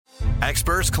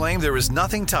Experts claim there is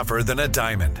nothing tougher than a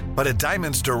diamond. But at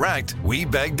Diamonds Direct, we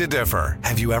beg to differ.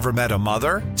 Have you ever met a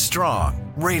mother?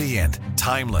 Strong, radiant,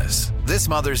 timeless. This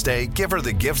Mother's Day, give her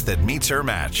the gift that meets her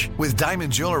match. With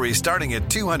diamond jewelry starting at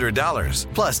 $200.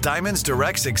 Plus Diamonds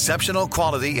Direct's exceptional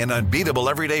quality and unbeatable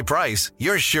everyday price,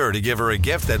 you're sure to give her a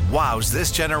gift that wows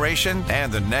this generation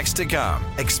and the next to come.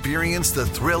 Experience the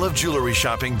thrill of jewelry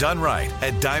shopping done right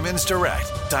at Diamonds Direct.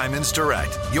 Diamonds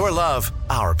Direct. Your love,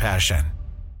 our passion.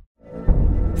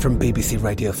 From BBC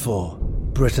Radio 4,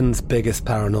 Britain's biggest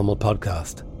paranormal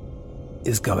podcast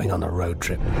is going on a road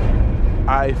trip.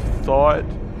 I thought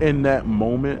in that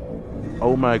moment,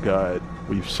 oh my God,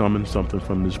 we've summoned something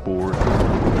from this board.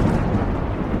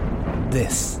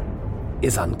 This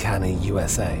is Uncanny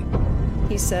USA.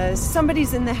 He says,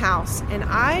 somebody's in the house, and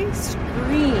I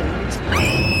screamed.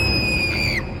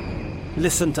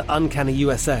 Listen to Uncanny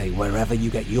USA wherever you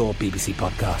get your BBC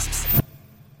podcasts,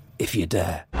 if you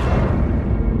dare.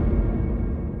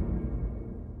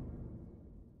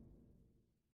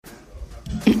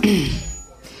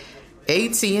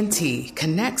 AT&T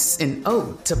connects an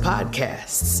ode to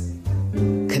podcasts.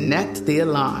 Connect the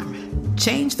alarm.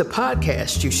 Change the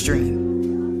podcast you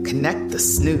stream. Connect the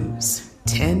snooze.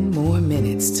 10 more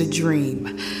minutes to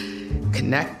dream.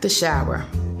 Connect the shower.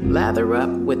 Lather up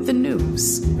with the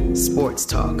news. Sports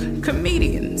talk,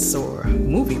 comedians, or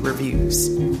movie reviews.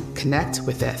 Connect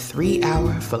with that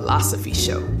 3-hour philosophy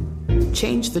show.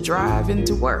 Change the drive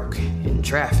into work in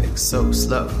traffic so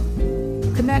slow.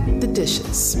 Connect the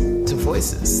dishes to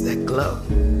voices that glow.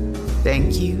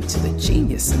 Thank you to the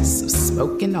geniuses of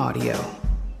spoken audio.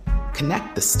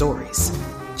 Connect the stories.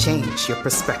 Change your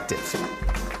perspective.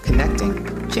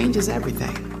 Connecting changes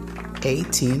everything.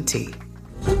 AT&T.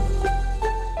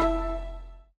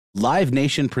 Live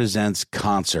Nation presents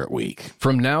Concert Week.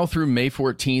 From now through May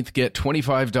 14th, get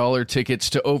 $25 tickets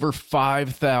to over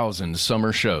 5,000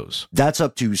 summer shows. That's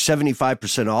up to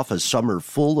 75% off a summer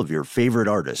full of your favorite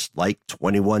artists, like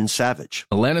 21 Savage,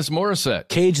 Alanis Morissette,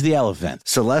 Cage the Elephant,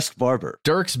 Celeste Barber,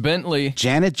 Dierks Bentley,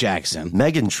 Janet Jackson,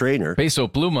 Meghan Trainor, Peso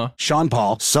Pluma, Sean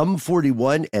Paul, Sum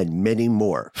 41, and many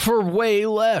more. For way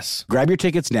less. Grab your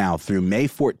tickets now through May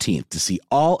 14th to see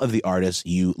all of the artists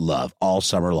you love all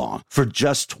summer long. For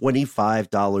just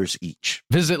 $25 each.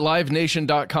 Visit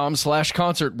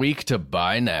livenation.com/Concert Week to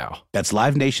buy now. That's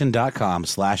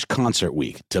livenation.com/Concert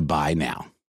Week to buy now.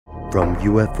 From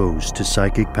UFOs to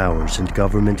psychic powers and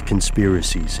government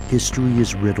conspiracies, history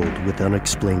is riddled with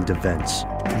unexplained events.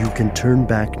 You can turn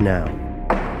back now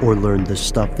or learn the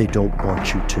stuff they don't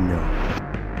want you to know.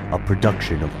 A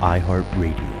production of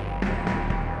iHeartRadio.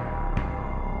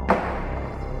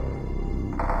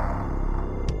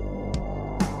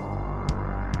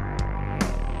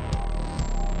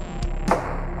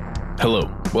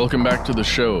 Hello, welcome back to the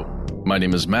show. My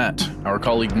name is Matt. Our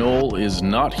colleague Noel is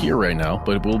not here right now,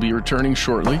 but will be returning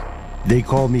shortly. They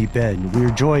call me Ben. We're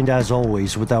joined, as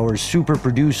always, with our super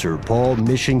producer, Paul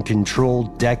Mission Control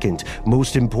Decant.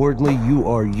 Most importantly, you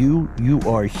are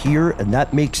here, and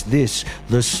that makes this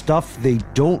the stuff they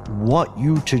don't want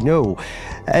you to know.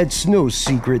 It's no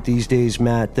secret these days,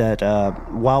 Matt, that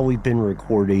while we've been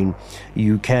recording,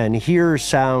 you can hear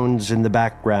sounds in the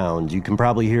background. You can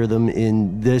probably hear them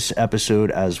in this episode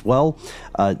as well.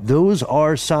 Those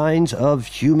are signs of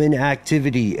human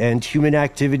activity, and human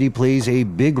activity plays a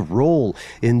big role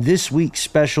in this week's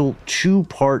special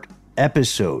 2-part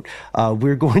episode.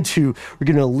 We're going to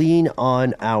lean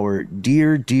on our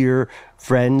dear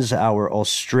friends, our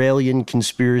Australian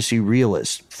conspiracy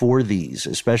realists for these,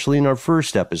 especially in our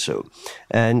first episode.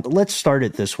 And let's start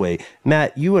it this way.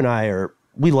 Matt, you and I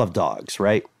we love dogs,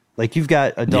 right? Like, you've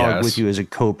got a dog with you as a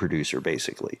co-producer,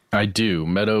 basically. I do.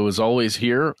 Meadow is always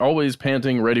here, always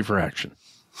panting, ready for action.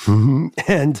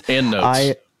 and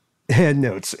notes. And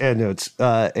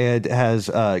has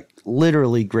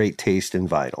literally great taste in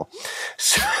vinyl.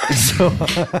 So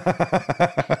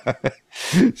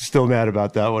still mad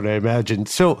about that one, I imagine.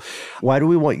 So why do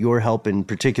we want your help in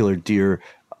particular, dear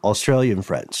Australian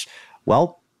friends?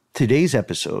 Well, today's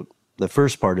episode, the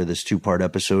first part of this 2-part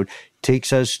episode,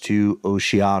 takes us to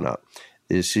Oceania.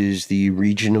 This is the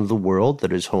region of the world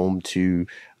that is home to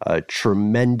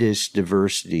tremendous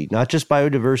diversity, not just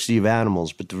biodiversity of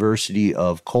animals, but diversity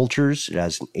of cultures. It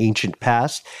has an ancient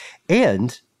past,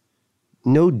 and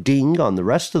no ding on the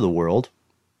rest of the world.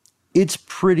 It's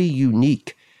pretty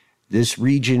unique. This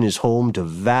region is home to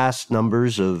vast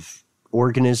numbers of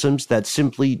organisms that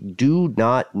simply do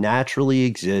not naturally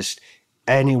exist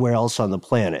anywhere else on the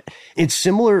planet. It's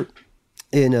similar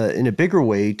in a bigger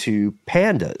way to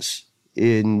pandas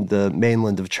in the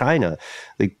mainland of China.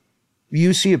 Like,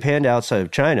 you see a panda outside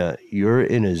of China, you're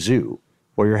in a zoo.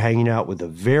 or you're hanging out with a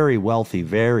very wealthy,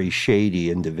 very shady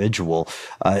individual.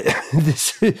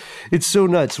 It's so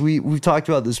nuts. We've talked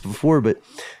about this before, but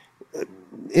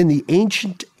in the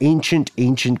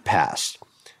ancient past,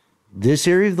 this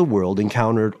area of the world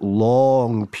encountered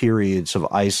long periods of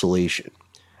isolation.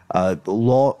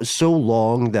 So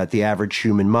long that the average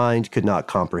human mind could not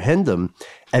comprehend them.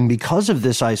 And because of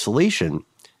this isolation,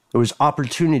 there was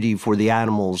opportunity for the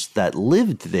animals that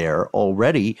lived there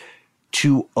already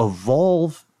to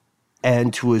evolve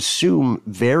and to assume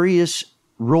various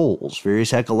roles,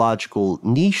 various ecological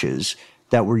niches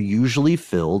that were usually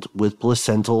filled with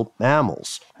placental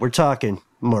mammals. We're talking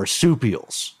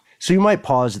marsupials. So you might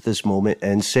pause at this moment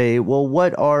and say, well,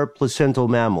 what are placental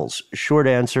mammals? Short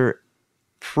answer,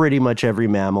 pretty much every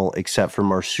mammal except for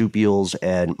marsupials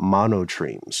and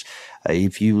monotremes.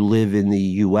 If you live in the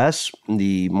U.S.,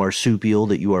 the marsupial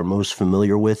that you are most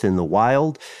familiar with in the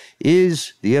wild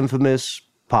is the infamous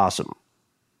possum.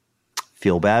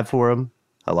 Feel bad for them.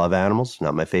 I love animals,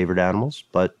 not my favorite animals,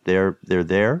 but they're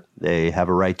there. They have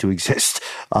a right to exist.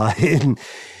 But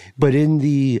in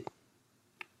the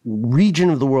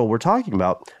region of the world we're talking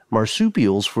about,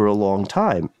 marsupials for a long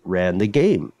time ran the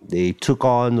game. They took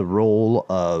on the role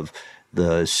of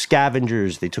the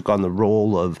scavengers. They took on the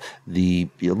role of the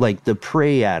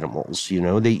prey animals.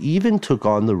 They even took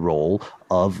on the role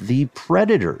of the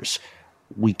predators.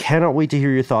 We cannot wait to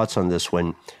hear your thoughts on this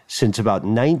one. Since about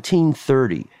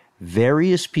 1930,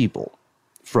 various people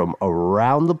from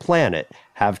around the planet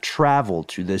have traveled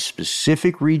to this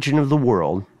specific region of the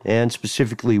world, and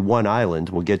specifically one island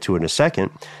we'll get to in a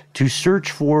second, to search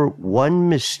for one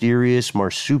mysterious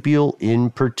marsupial in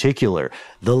particular,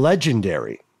 the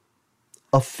legendary,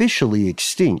 officially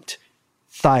extinct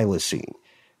thylacine.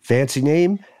 Fancy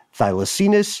name,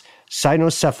 Thylacinus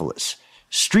cynocephalus.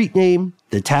 Street name,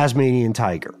 the Tasmanian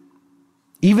tiger.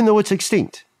 Even though it's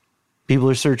extinct, people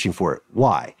are searching for it.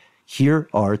 Why? Here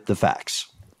are the facts.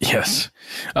 Yes.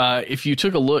 If you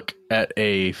took a look at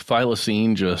a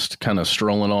thylacine just kind of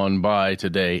strolling on by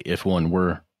today, if one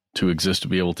were to exist to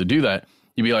be able to do that,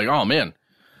 you'd be like, oh man,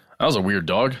 that was a weird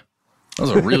dog. That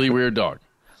was a really weird dog.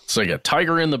 It's like a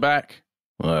tiger in the back,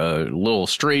 a little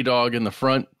stray dog in the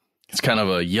front. It's kind of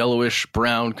a yellowish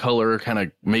brown color, kind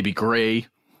of maybe gray,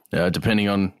 depending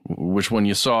on which one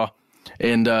you saw.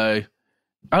 And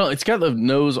I don't know, it's got the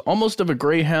nose almost of a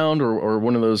greyhound or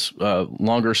one of those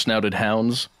longer snouted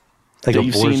hounds. Like a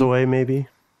Borzoi, maybe?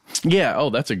 Yeah.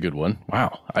 Oh, that's a good one.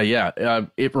 Wow.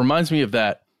 It reminds me of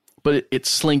that, but it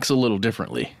slinks a little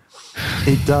differently.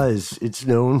 It does. It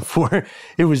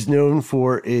was known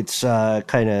for its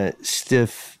kind of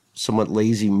stiff, somewhat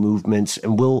lazy movements,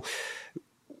 and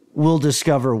we'll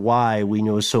discover why we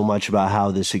know so much about how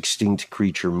this extinct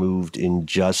creature moved in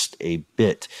just a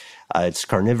bit. It's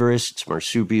carnivorous, it's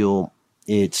marsupial,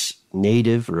 it's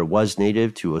native, or it was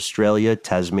native to Australia,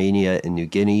 Tasmania, and New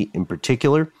Guinea in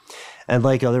particular. And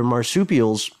like other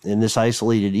marsupials in this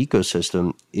isolated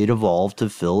ecosystem, it evolved to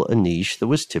fill a niche that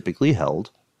was typically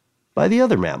held by the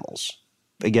other mammals.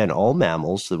 Again, all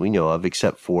mammals that we know of,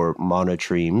 except for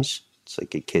monotremes, it's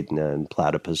like echidna and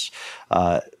platypus,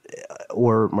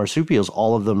 or marsupials,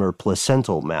 all of them are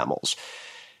placental mammals.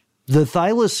 The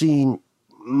thylacine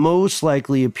most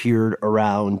likely appeared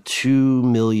around 2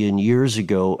 million years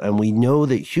ago, and we know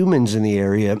that humans in the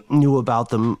area knew about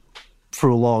them for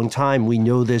a long time. We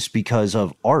know this because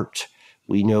of art.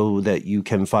 We know that you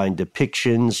can find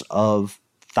depictions of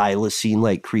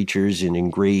thylacine-like creatures in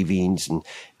engravings and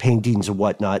paintings and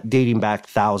whatnot, dating back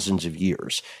thousands of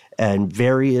years. And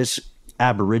various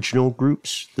Aboriginal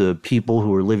groups, the people who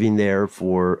were living there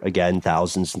for, again,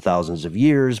 thousands and thousands of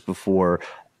years before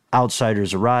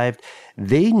outsiders arrived,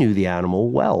 they knew the animal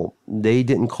well. They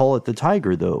didn't call it the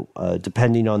tiger, though.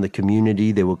 Depending on the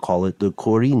community, they would call it the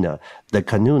Corina, the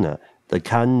Canuna, the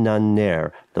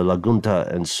Cananer, the Lagunta,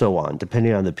 and so on,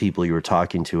 depending on the people you were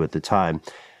talking to at the time.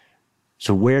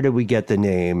 So where did we get the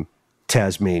name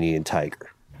Tasmanian tiger?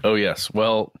 Oh, yes.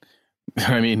 Well,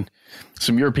 I mean,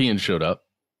 some Europeans showed up.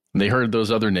 And they heard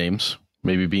those other names,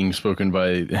 maybe being spoken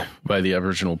by the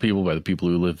Aboriginal people, by the people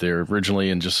who lived there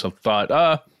originally, and just thought,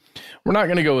 we're not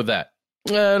going to go with that.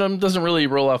 It doesn't really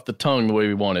roll off the tongue the way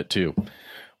we want it to.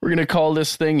 We're going to call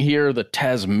this thing here the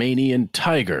Tasmanian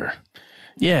tiger.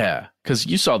 Yeah, because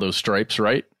you saw those stripes,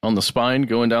 right? On the spine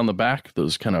going down the back,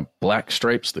 those kind of black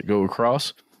stripes that go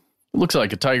across. It looks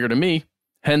like a tiger to me.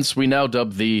 Hence, we now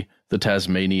dub the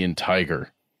Tasmanian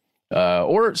tiger.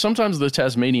 Or sometimes the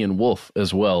Tasmanian wolf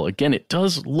as well. Again, it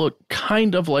does look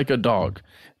kind of like a dog.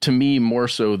 To me, more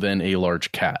so than a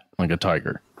large cat, like a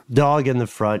tiger. Dog in the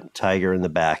front, tiger in the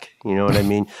back. You know what I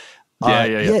mean?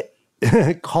 Yeah.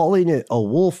 calling it a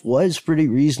wolf was pretty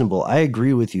reasonable. I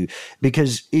agree with you,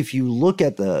 because if you look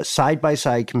at the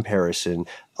side-by-side comparison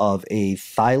of a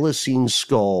thylacine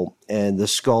skull and the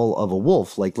skull of a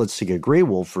wolf, like let's take a gray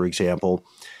wolf, for example,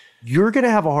 you're going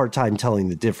to have a hard time telling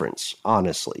the difference,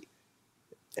 honestly.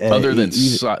 Other than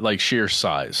like sheer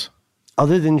size.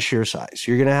 Other than sheer size,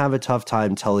 you're going to have a tough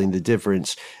time telling the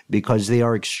difference because they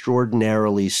are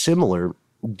extraordinarily similar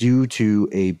due to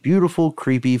a beautiful,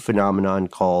 creepy phenomenon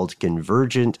called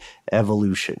convergent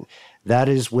evolution. That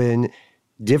is when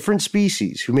different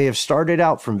species who may have started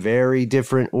out from very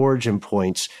different origin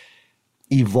points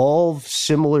evolve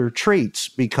similar traits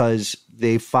because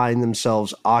they find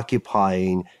themselves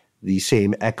occupying the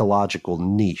same ecological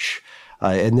niche.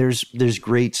 And there's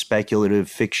great speculative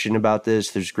fiction about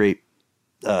this. There's great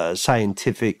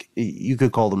scientific, you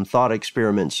could call them thought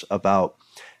experiments about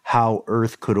how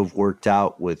Earth could have worked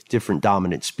out with different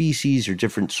dominant species or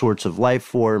different sorts of life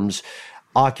forms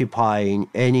occupying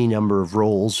any number of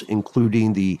roles,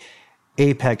 including the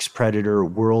apex predator,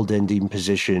 world-ending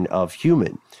position of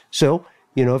human. So,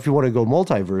 you know, if you want to go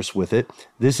multiverse with it,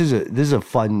 this is a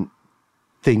fun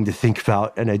thing to think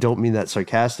about, and I don't mean that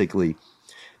sarcastically.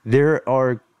 There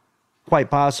are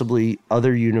quite possibly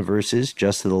other universes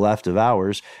just to the left of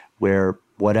ours where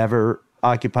whatever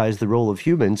occupies the role of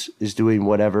humans is doing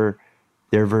whatever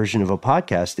their version of a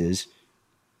podcast is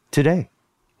today.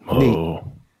 Oh, neat.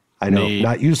 I know, neat.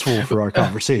 Not useful for our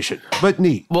conversation, but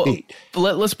neat. Well, neat.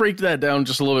 Let's break that down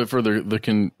just a little bit further,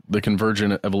 the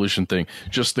convergent evolution thing.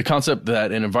 Just the concept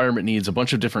that an environment needs a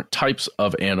bunch of different types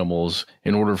of animals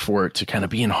in order for it to kind of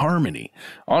be in harmony.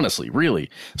 Honestly, really.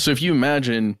 So if you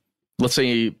imagine, let's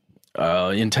say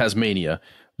in Tasmania,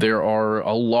 there are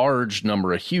a large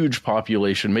number, a huge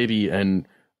population, maybe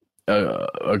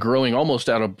a growing almost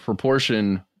out of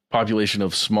proportion population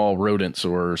of small rodents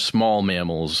or small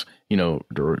mammals, you know,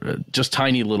 or just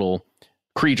tiny little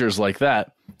creatures like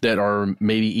that are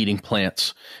maybe eating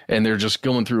plants, and they're just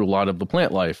going through a lot of the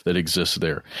plant life that exists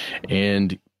there.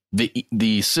 And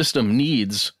the system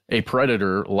needs a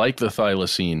predator like the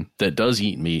thylacine that does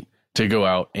eat meat to go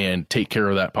out and take care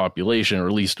of that population, or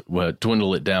at least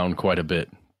dwindle it down quite a bit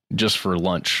just for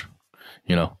lunch,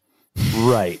 you know?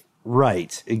 Right.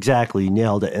 Exactly.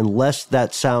 Nailed it. And lest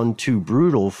that sound too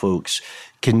brutal, folks,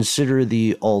 consider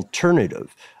the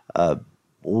alternative.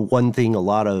 One thing a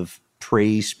lot of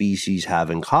prey species have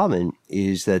in common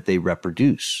is that they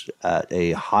reproduce at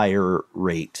a higher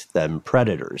rate than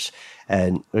predators.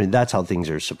 And I mean, that's how things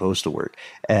are supposed to work.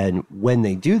 And when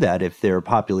they do that, if their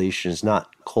population is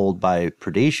not culled by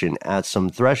predation at some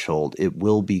threshold, it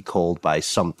will be culled by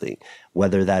something,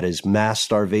 whether that is mass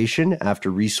starvation after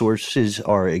resources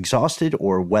are exhausted,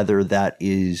 or whether that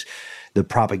is the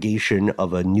propagation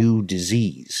of a new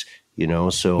disease. You know,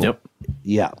 so yep.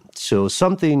 Yeah, so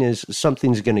something's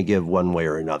going to give one way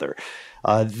or another.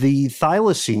 The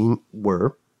thylacine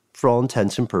were, for all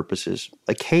intents and purposes,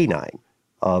 a canine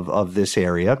of this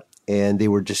area, and they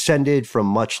were descended from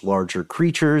much larger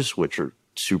creatures, which are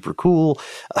super cool.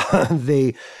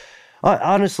 They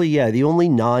honestly, yeah, the only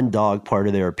non-dog part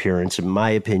of their appearance, in my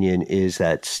opinion, is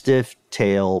that stiff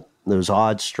tail, those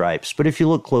odd stripes. But if you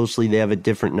look closely, they have a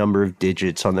different number of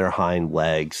digits on their hind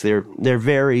legs. They're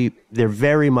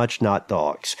very much not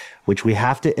dogs, which we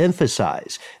have to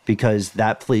emphasize because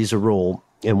that plays a role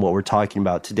in what we're talking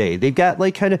about today. They've got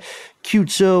like kind of cute,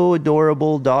 so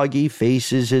adorable doggy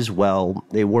faces as well.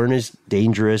 They weren't as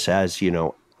dangerous as, you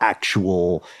know,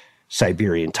 actual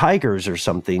Siberian tigers or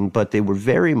something, but they were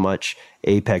very much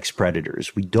apex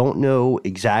predators. We don't know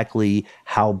exactly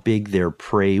how big their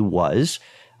prey was.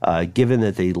 Given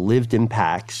that they lived in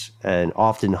packs and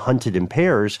often hunted in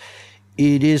pairs,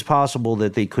 it is possible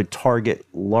that they could target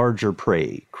larger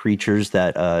prey, creatures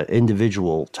that an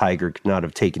individual tiger could not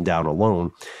have taken down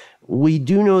alone. We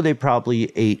do know they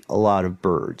probably ate a lot of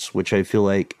birds, which I feel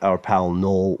like our pal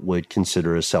Noel would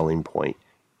consider a selling point.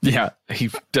 Yeah, he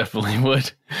definitely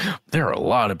would. There are a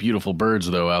lot of beautiful birds,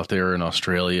 though, out there in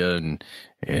Australia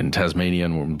and Tasmania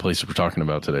and the places we're talking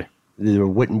about today. There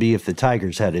wouldn't be if the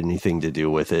tigers had anything to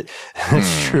do with it.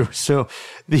 That's true. So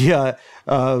the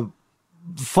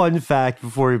fun fact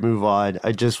before we move on,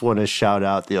 I just want to shout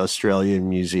out the Australian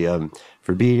Museum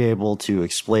for being able to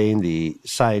explain the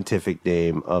scientific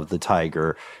name of the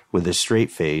tiger with a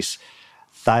straight face.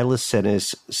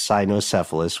 Thylacinus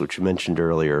cynocephalus, which you mentioned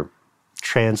earlier,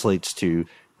 translates to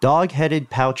dog-headed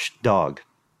pouched dog.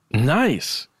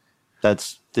 Nice.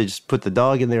 They just put the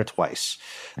dog in there twice.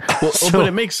 Well, but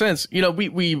it makes sense. You know,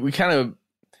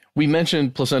 we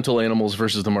mentioned placental animals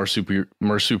versus the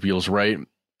marsupials, right?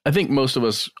 I think most of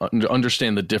us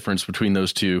understand the difference between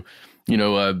those two. You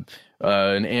know,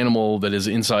 an animal that is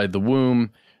inside the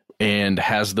womb and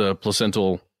has the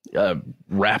placental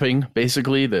wrapping,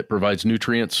 basically, that provides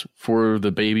nutrients for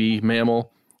the baby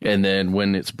mammal. And then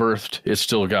when it's birthed, it's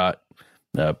still got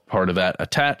part of that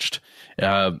attached.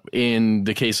 In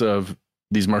the case of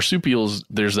these marsupials,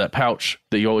 there's that pouch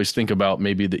that you always think about,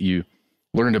 maybe that you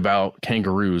learned about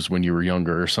kangaroos when you were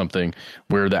younger or something,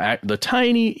 where the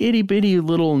tiny itty bitty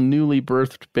little newly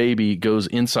birthed baby goes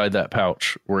inside that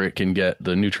pouch where it can get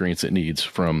the nutrients it needs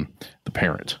from the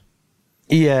parent.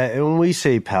 Yeah, and when we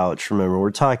say pouch, remember,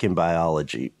 we're talking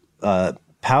biology.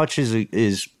 Pouch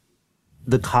is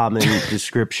the common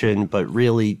description, but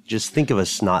really just think of a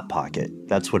snot pocket.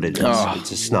 That's what it is.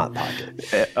 It's a snot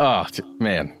pocket.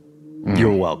 Man.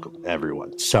 You're welcome,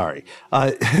 everyone. Sorry.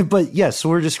 But yes, so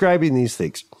we're describing these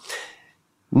things.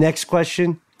 Next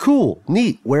question. Cool.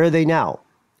 Neat. Where are they now?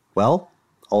 Well,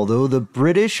 although the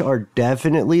British are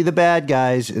definitely the bad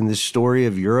guys in the story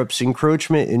of Europe's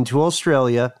encroachment into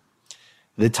Australia,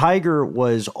 the tiger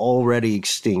was already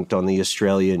extinct on the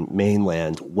Australian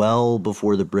mainland well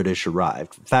before the British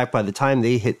arrived. In fact, by the time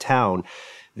they hit town,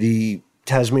 the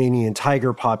Tasmanian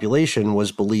tiger population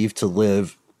was believed to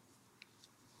live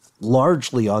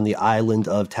largely on the island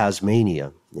of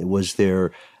Tasmania. It was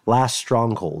their last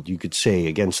stronghold, you could say,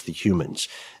 against the humans.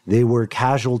 They were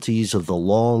casualties of the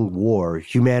long war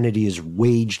humanity has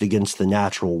waged against the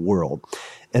natural world.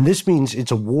 And this means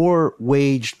it's a war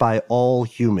waged by all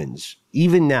humans.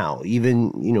 Even now,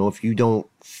 even, if you don't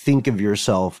think of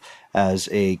yourself as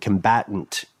a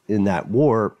combatant in that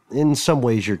war, in some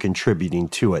ways you're contributing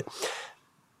to it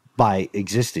by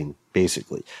existing,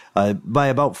 basically. By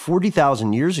about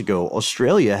 40,000 years ago,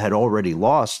 Australia had already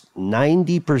lost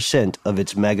 90% of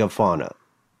its megafauna,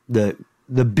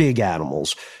 the big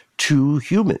animals, to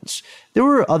humans. There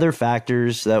were other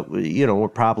factors that, were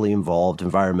probably involved,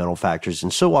 environmental factors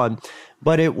and so on,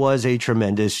 but it was a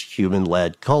tremendous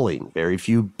human-led culling. Very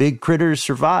few big critters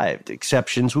survived.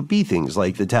 Exceptions would be things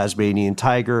like the Tasmanian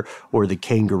tiger or the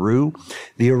kangaroo.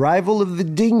 The arrival of the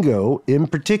dingo, in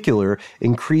particular,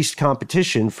 increased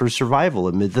competition for survival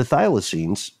amid the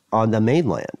thylacines on the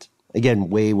mainland.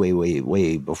 Again, way, way, way,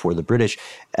 way before the British.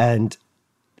 And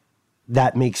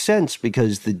that makes sense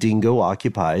because the dingo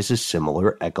occupies a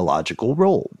similar ecological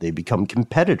role. They become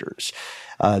competitors.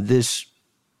 This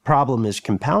problem is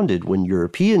compounded when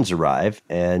Europeans arrive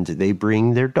and they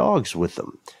bring their dogs with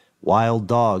them. Wild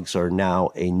dogs are now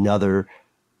another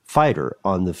fighter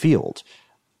on the field.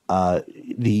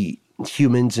 The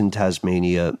humans in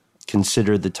Tasmania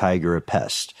consider the tiger a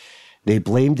pest. They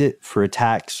blamed it for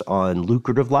attacks on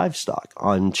lucrative livestock,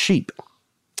 on sheep.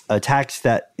 Attacks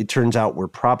that, it turns out, were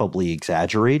probably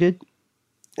exaggerated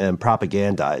and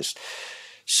propagandized.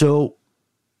 So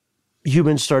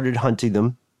humans started hunting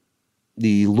them.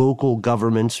 The local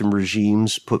governments and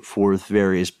regimes put forth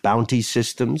various bounty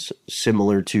systems,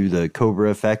 similar to the Cobra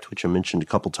effect, which I mentioned a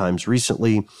couple times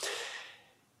recently.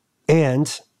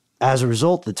 And as a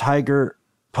result, the tiger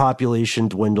population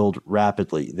dwindled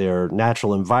rapidly. Their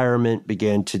natural environment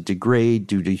began to degrade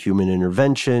due to human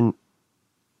intervention.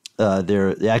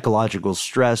 The ecological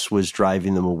stress was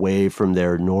driving them away from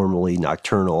their normally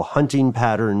nocturnal hunting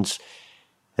patterns.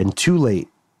 And too late,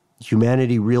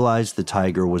 humanity realized the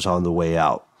tiger was on the way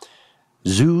out.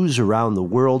 Zoos around the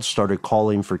world started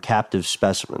calling for captive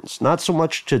specimens, not so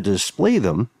much to display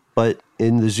them, but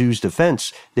in the zoo's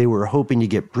defense, they were hoping to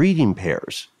get breeding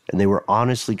pairs, and they were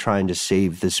honestly trying to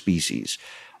save the species.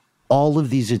 All of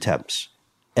these attempts,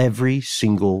 every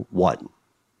single one,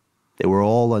 they were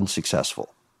all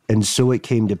unsuccessful. And so it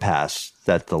came to pass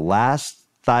that the last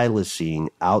thylacine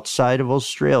outside of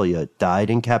Australia died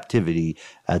in captivity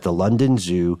at the London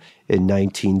Zoo in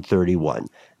 1931.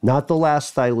 Not the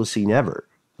last thylacine ever,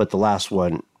 but the last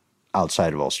one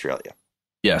outside of Australia.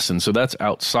 Yes, and so that's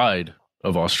outside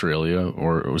of Australia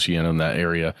or Oceania in that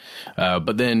area.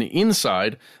 But then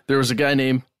inside, there was a guy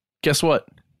named, guess what?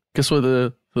 Guess what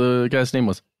the guy's name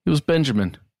was? It was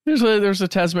Benjamin. There's a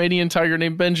Tasmanian tiger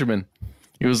named Benjamin.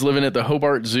 He was living at the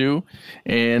Hobart Zoo,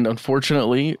 and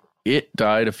unfortunately, it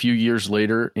died a few years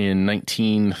later in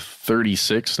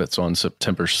 1936. That's on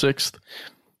September 6th.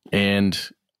 And,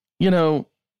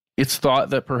 it's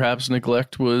thought that perhaps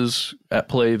neglect was at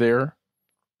play there.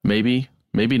 Maybe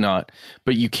not.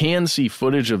 But you can see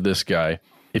footage of this guy.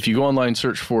 If you go online,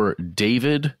 search for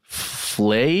David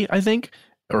Flay, I think,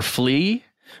 or Flea,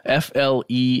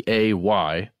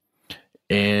 F-L-E-A-Y.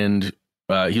 And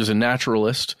he was a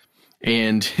naturalist.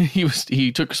 And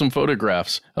he took some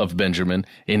photographs of Benjamin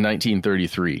in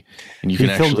 1933, and you can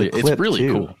actually, it's really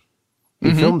cool.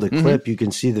 He filmed the clip. You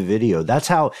can see the video. That's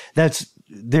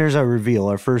there's our reveal,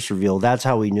 our first reveal. That's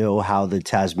how we know how the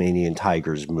Tasmanian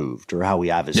tigers moved, or how we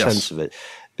have a sense of it.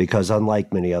 Because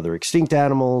unlike many other extinct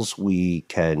animals, we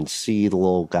can see the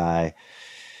little guy,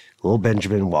 little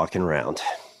Benjamin, walking around.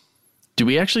 Do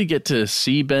we actually get to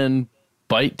see Ben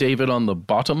bite David on the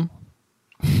bottom?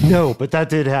 No, but that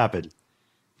did happen.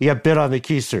 He got bit on the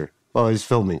keister while he was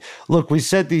filming. Look, we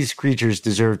said these creatures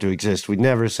deserve to exist. We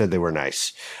never said they were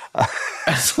nice.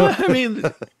 I mean,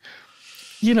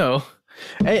 you know,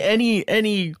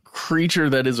 any creature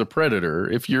that is a predator,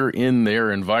 if you're in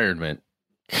their environment,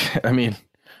 I mean,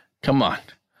 come on,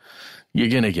 you're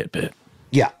going to get bit.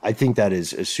 Yeah, I think that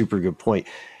is a super good point,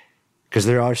 because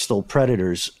there are still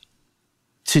predators.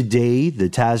 Today, the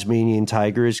Tasmanian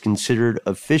tiger is considered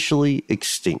officially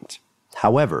extinct.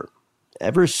 However,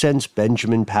 ever since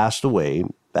Benjamin passed away,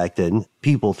 back then,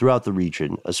 people throughout the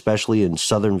region, especially in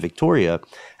southern Victoria,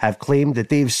 have claimed that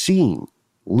they've seen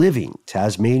living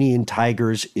Tasmanian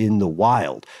tigers in the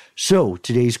wild. So,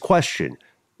 today's question,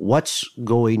 what's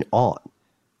going on?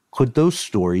 Could those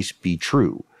stories be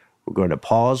true? We're going to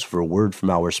pause for a word from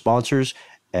our sponsors,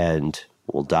 and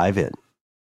we'll dive in.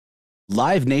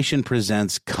 Live Nation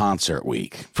presents Concert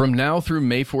Week. From now through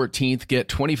May 14th, get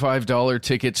 $25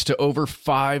 tickets to over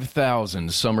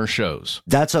 5,000 summer shows.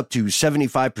 That's up to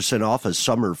 75% off a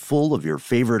summer full of your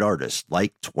favorite artists,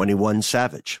 like 21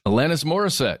 Savage, Alanis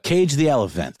Morissette, Cage the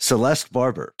Elephant, Celeste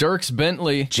Barber, Dierks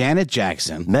Bentley, Janet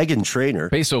Jackson, Meghan Trainor,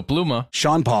 Peso Pluma,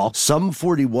 Sean Paul, Sum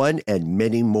 41, and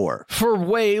many more. for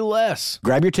way less.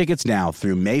 Grab your tickets now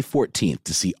through May 14th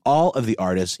to see all of the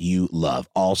artists you love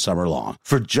all summer long.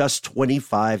 For just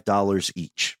 $25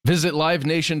 each. Visit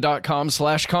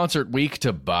livenation.com/concert week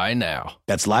to buy now.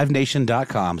 That's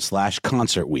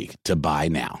livenation.com/concert week to buy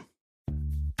now.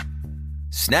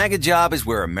 Snag a Job is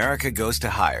where America goes to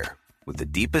hire, with the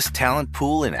deepest talent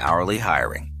pool in hourly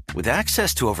hiring. With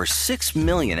access to over 6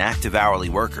 million active hourly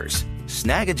workers,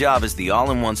 Snag a Job is the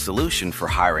all-in-one solution for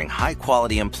hiring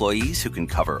high-quality employees who can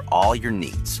cover all your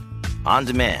needs. On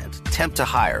demand, temp to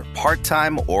hire,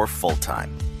 part-time or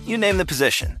full-time. You name the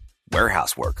position.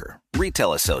 Warehouse worker,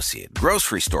 retail associate,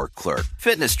 grocery store clerk,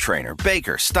 fitness trainer,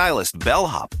 baker, stylist,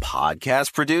 bellhop,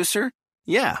 podcast producer.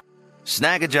 Yeah,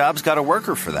 Snag a Job's got a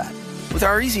worker for that. With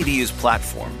our easy-to-use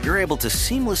platform, you're able to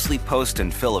seamlessly post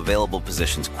and fill available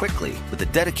positions quickly with a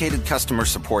dedicated customer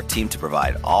support team to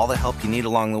provide all the help you need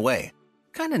along the way.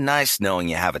 Kind of nice knowing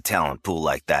you have a talent pool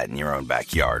like that in your own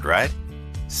backyard, right?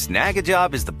 Snag a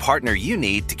Job is the partner you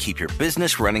need to keep your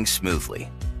business running smoothly.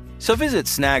 So visit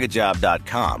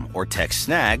snagajob.com or text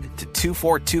snag to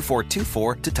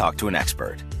 242424 to talk to an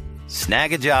expert.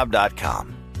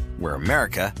 Snagajob.com, where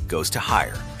America goes to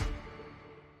hire.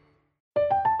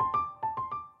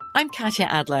 I'm Katya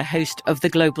Adler, host of The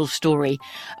Global Story.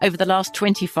 Over the last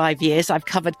 25 years, I've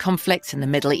covered conflicts in the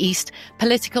Middle East,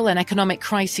 political and economic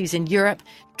crises in Europe,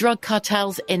 drug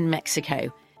cartels in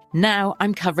Mexico. Now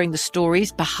I'm covering the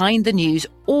stories behind the news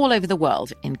all over the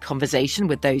world in conversation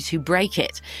with those who break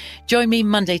it. Join me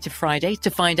Monday to Friday to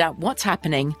find out what's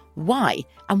happening, why,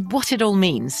 and what it all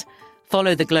means.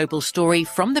 Follow The Global Story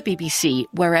from the BBC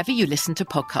wherever you listen to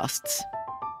podcasts.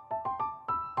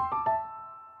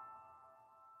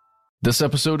 This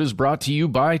episode is brought to you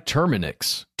by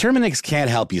Terminix. Terminix can't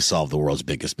help you solve the world's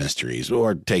biggest mysteries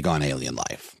or take on alien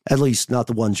life. At least not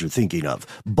the ones you're thinking of.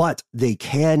 But they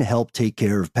can help take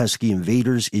care of pesky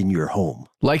invaders in your home.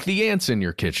 Like the ants in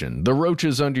your kitchen, the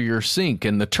roaches under your sink,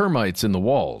 and the termites in the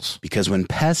walls. Because when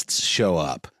pests show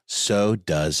up, so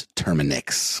does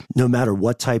Terminix. No matter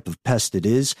what type of pest it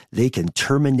is, they can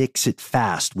Terminix it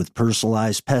fast with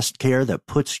personalized pest care that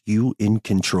puts you in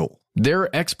control.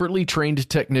 Their expertly trained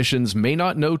technicians may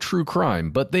not know true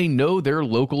crime, but they know their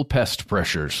local pest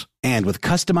pressures. And with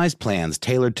customized plans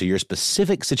tailored to your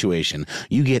specific situation,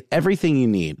 you get everything you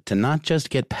need to not just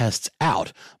get pests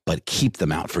out, but keep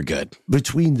them out for good.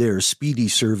 Between their speedy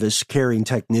service, caring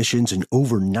technicians, and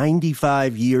over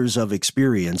 95 years of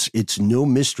experience, it's no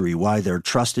mystery why they're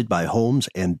trusted by homes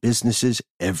and businesses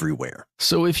everywhere.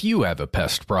 So if you have a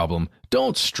pest problem,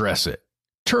 don't stress it.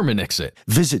 Terminix it.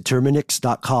 Visit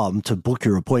Terminix.com to book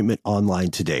your appointment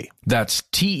online today. That's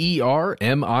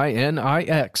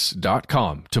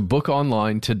TERMINIX.com to book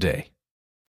online today.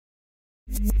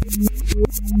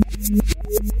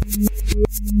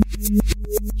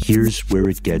 Here's where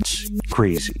it gets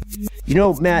crazy. You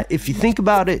know, Matt, if you think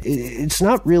about it, it's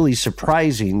not really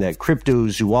surprising that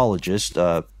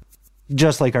cryptozoologists,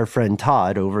 just like our friend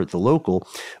Todd over at The Local,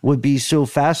 would be so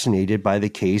fascinated by the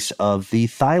case of the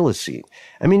thylacine.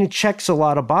 I mean, it checks a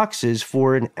lot of boxes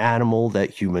for an animal that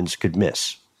humans could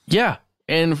miss. Yeah.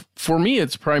 And for me,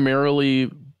 it's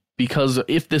primarily because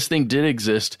if this thing did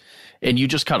exist and you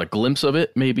just caught a glimpse of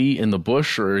it, maybe in the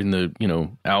bush or in the,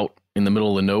 out in the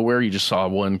middle of nowhere, you just saw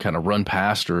one kind of run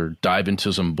past or dive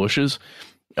into some bushes,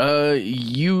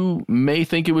 you may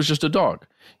think it was just a dog.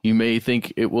 You may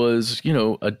think it was,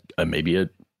 maybe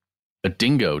a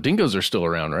dingo. Dingoes are still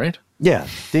around, right? Yeah,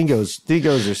 dingoes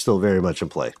are still very much in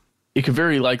play. It could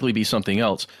very likely be something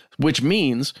else, which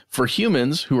means for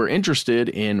humans who are interested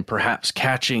in perhaps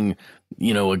catching,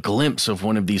 a glimpse of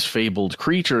one of these fabled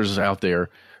creatures out there,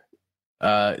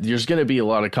 there's going to be a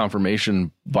lot of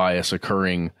confirmation bias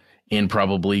occurring in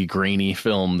probably grainy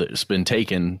film that's been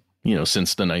taken,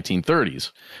 since the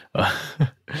 1930s.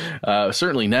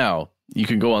 Certainly now, you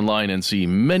can go online and see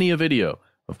many a video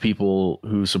of people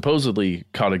who supposedly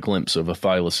caught a glimpse of a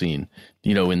thylacine,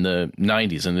 in the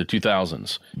 90s and the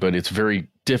 2000s. But it's very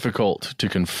difficult to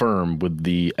confirm with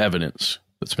the evidence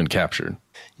that's been captured.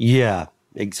 Yeah,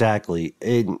 exactly.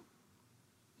 And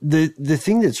the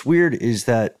thing that's weird is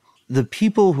that the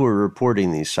people who are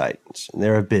reporting these sightings, and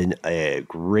there have been a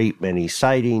great many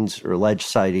sightings or alleged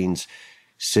sightings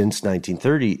since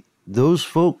 1930, those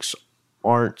folks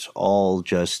aren't all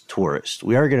just tourists.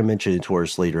 We are going to mention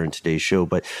tourists later in today's show,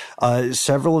 but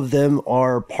several of them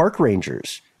are park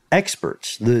rangers,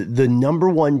 experts, the number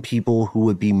one people who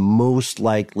would be most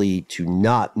likely to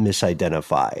not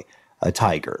misidentify a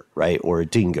tiger, right, or a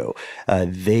dingo.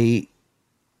 They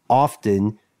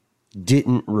often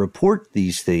didn't report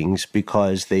these things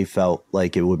because they felt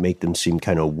like it would make them seem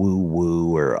kind of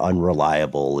woo-woo or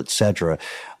unreliable, etc.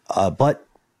 But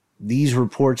these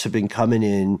reports have been coming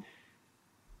in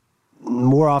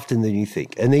more often than you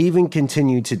think. And they even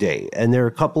continue today. And there are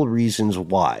a couple of reasons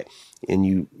why.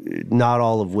 And not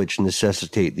all of which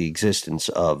necessitate the existence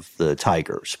of the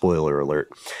tiger. Spoiler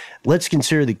alert. Let's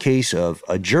consider the case of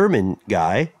a German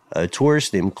guy, a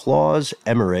tourist named Klaus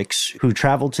Emmerichs, who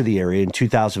traveled to the area in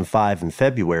 2005 in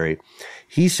February.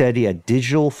 He said he had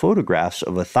digital photographs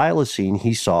of a thylacine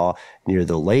he saw near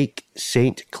the Lake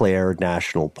St. Clair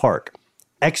National Park.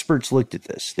 Experts looked at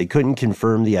this. They couldn't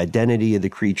confirm the identity of the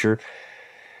creature,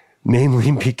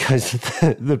 mainly because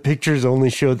the pictures only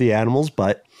showed the animal's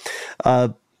butt.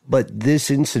 But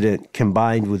this incident,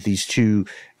 combined with these two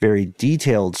very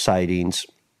detailed sightings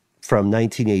from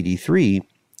 1983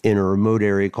 in a remote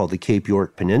area called the Cape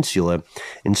York Peninsula,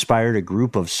 inspired a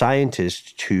group of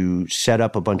scientists to set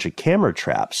up a bunch of camera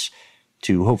traps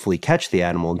to hopefully catch the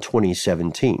animal in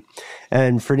 2017.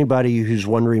 And for anybody who's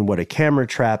wondering what a camera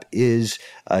trap is,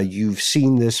 you've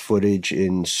seen this footage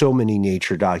in so many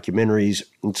nature documentaries.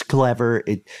 It's clever.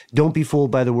 Don't be fooled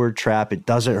by the word trap. It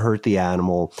doesn't hurt the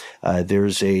animal.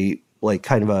 There's a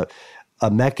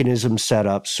mechanism set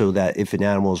up so that if an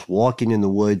animal is walking in the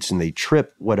woods and they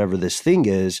trip whatever this thing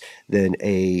is, then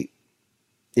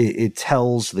it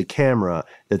tells the camera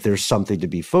that there's something to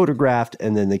be photographed,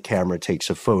 and then the camera takes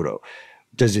a photo.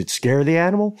 Does it scare the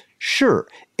animal? Sure.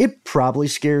 It probably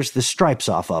scares the stripes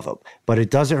off of them, but it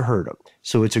doesn't hurt them.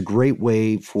 So it's a great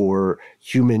way for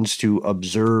humans to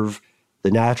observe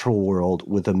the natural world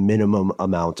with a minimum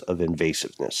amount of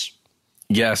invasiveness.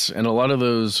 Yes, and a lot of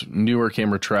those newer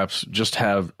camera traps just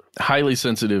have highly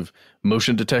sensitive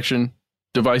motion detection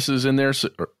devices in there,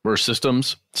 or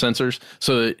systems, sensors,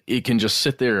 so that it can just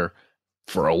sit there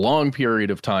for a long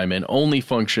period of time and only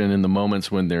function in the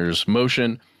moments when there's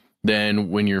motion. Then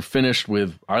when you're finished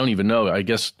with, I don't even know, I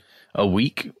guess a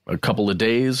week, a couple of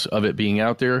days of it being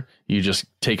out there, you just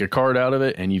take a card out of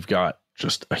it and you've got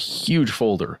just a huge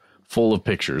folder full of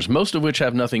pictures, most of which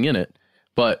have nothing in it.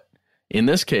 But in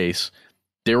this case,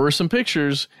 there were some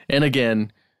pictures, and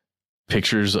again,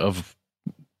 pictures of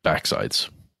backsides.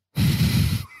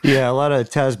 Yeah, a lot of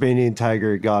Tasmanian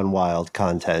tiger gone wild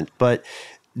content, but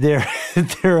the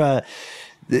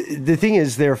thing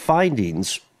is, their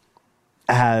findings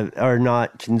are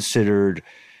not considered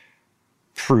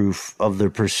proof of the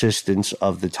persistence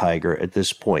of the tiger at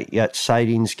this point. Yet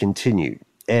sightings continue,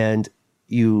 and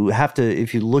you have to,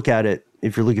 if you look at it,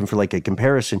 if you're looking for like a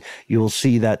comparison, you'll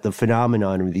see that the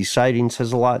phenomenon of these sightings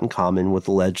has a lot in common with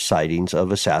alleged sightings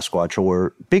of a Sasquatch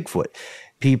or Bigfoot.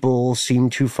 People seem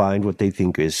to find what they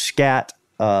think is scat.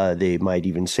 They might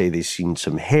even say they've seen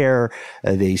some hair.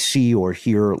 They see or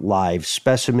hear live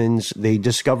specimens. They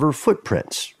discover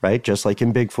footprints, right? Just like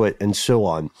in Bigfoot and so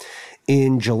on.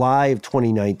 In July of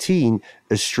 2019,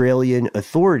 Australian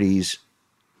authorities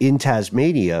in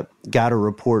Tasmania got a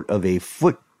report of a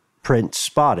footprint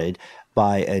spotted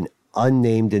by an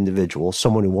unnamed individual,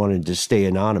 someone who wanted to stay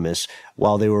anonymous,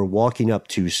 while they were walking up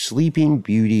to Sleeping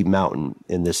Beauty Mountain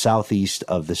in the southeast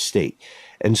of the state.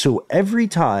 And so every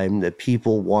time that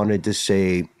people wanted to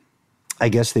say, I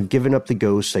guess they've given up the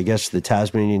ghost. I guess the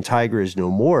Tasmanian tiger is no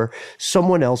more.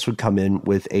 Someone else would come in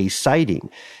with a sighting.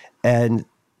 And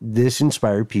this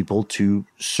inspired people to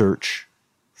search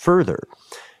further.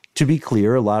 To be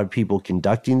clear, a lot of people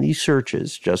conducting these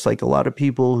searches, just like a lot of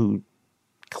people who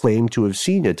claim to have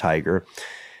seen a tiger,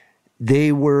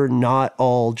 they were not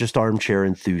all just armchair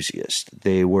enthusiasts.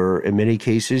 They were, in many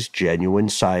cases, genuine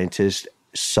scientists,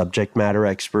 subject matter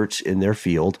experts in their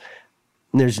field.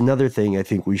 And there's another thing I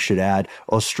think we should add.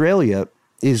 Australia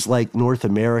is like North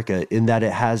America in that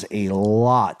it has a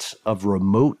lot of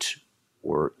remote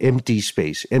or empty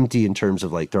space, empty in terms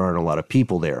of like there aren't a lot of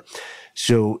people there.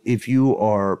 So if you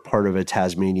are part of a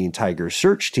Tasmanian tiger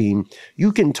search team,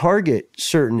 you can target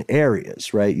certain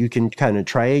areas, right? You can kind of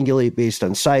triangulate based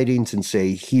on sightings and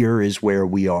say, here is where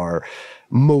we are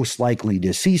most likely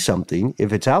to see something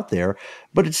if it's out there.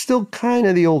 But it's still kind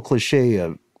of the old cliche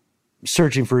of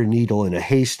searching for a needle in a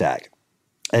haystack.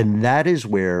 And that is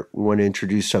where we want to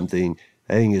introduce something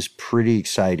I think is pretty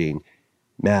exciting.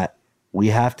 Matt, we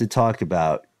have to talk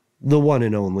about the one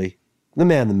and only, the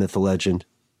man, the myth, the legend,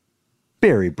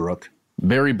 Barry Brook.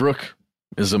 Barry Brook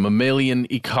is a mammalian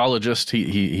ecologist.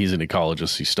 He's an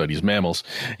ecologist. He studies mammals.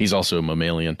 He's also a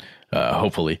mammalian,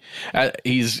 hopefully.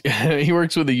 He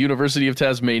works with the University of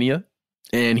Tasmania,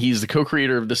 and he's the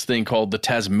co-creator of this thing called the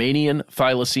Tasmanian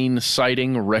Thylacine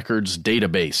Sighting Records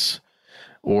Database,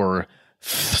 or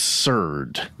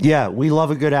THSRD. Yeah, we love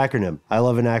a good acronym. I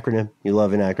love an acronym. You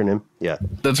love an acronym? Yeah.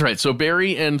 That's right. So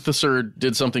Barry and THSRD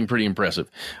did something pretty impressive.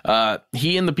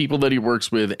 He and the people that he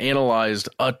works with analyzed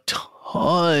a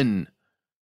ton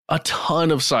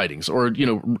of sightings, or,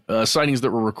 sightings that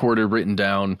were recorded, written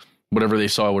down, whatever they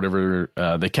saw, whatever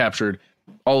they captured.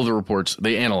 All of the reports,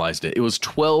 they analyzed it. It was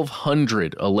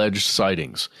 1,200 alleged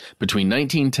sightings between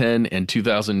 1910 and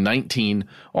 2019,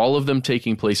 all of them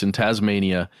taking place in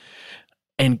Tasmania.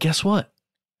 And guess what?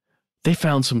 They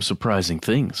found some surprising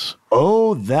things.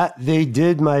 Oh, that they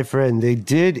did, my friend. They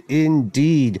did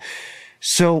indeed.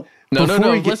 So no.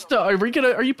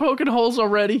 Are you poking holes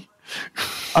already?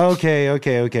 Okay.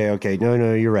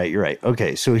 No, you're right.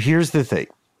 Okay, so here's the thing.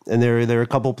 And there are a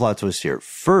couple plot twists here.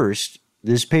 First,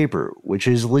 this paper, which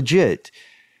is legit,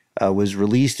 was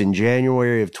released in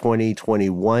January of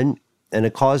 2021, and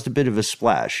it caused a bit of a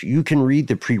splash. You can read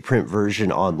the preprint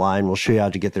version online. We'll show you how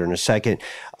to get there in a second.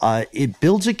 It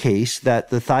builds a case that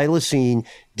the thylacine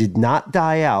did not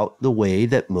die out the way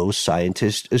that most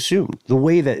scientists assumed, the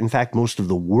way that, in fact, most of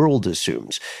the world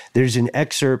assumes. There's an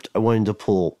excerpt I wanted to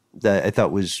pull that I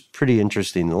thought was pretty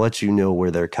interesting that lets you know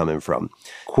where they're coming from.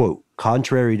 Quote,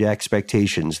 contrary to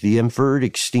expectations, the inferred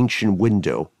extinction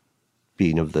window,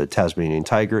 being of the Tasmanian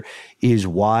tiger, is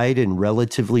wide and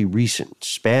relatively recent,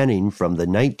 spanning from the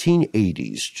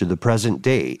 1980s to the present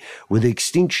day, with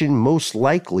extinction most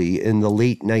likely in the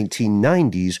late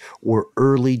 1990s or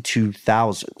early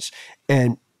 2000s.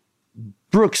 And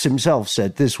Brooks himself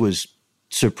said this was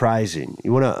surprising.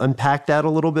 You want to unpack that a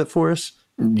little bit for us?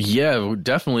 Yeah,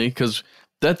 definitely, because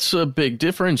that's a big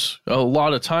difference. A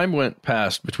lot of time went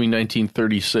past between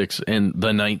 1936 and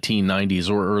the 1990s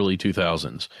or early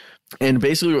 2000s. And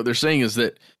basically what they're saying is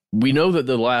that we know that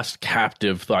the last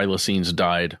captive thylacines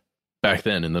died back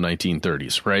then in the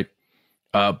 1930s, right?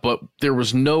 But there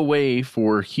was no way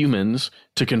for humans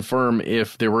to confirm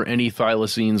if there were any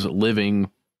thylacines living,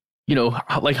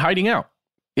 like hiding out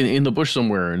in the bush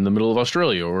somewhere in the middle of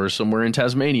Australia or somewhere in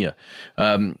Tasmania.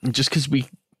 Just because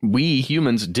we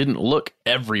humans didn't look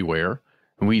everywhere.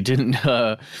 We didn't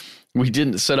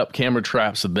set up camera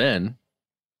traps then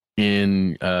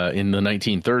in the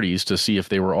 1930s to see if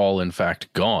they were all in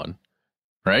fact gone,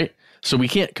 right? So we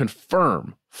can't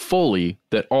confirm fully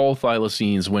that all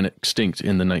thylacines went extinct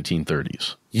in the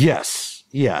 1930s. Yes,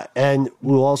 yeah, and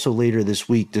we'll also later this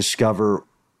week discover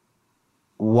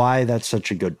why that's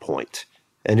such a good point.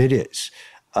 And it is.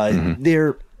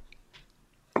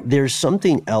 There's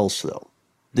something else, though.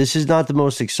 This is not the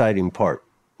most exciting part.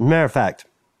 Matter of fact,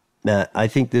 Matt, I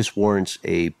think this warrants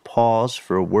a pause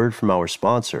for a word from our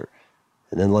sponsor,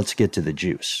 and then let's get to the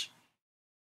juice.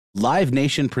 Live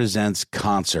Nation presents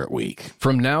Concert Week.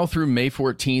 From now through May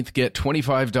 14th, get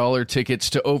 $25 tickets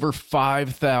to over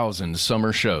 5,000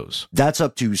 summer shows. That's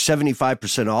up to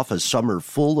 75% off a summer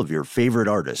full of your favorite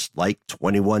artists, like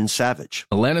 21 Savage,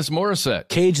 Alanis Morissette,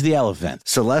 Cage the Elephant,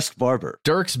 Celeste Barber,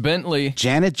 Dierks Bentley,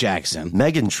 Janet Jackson,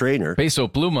 Meghan Trainor, Peso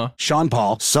Pluma, Sean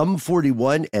Paul, Sum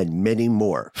 41, and many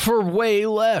more. For way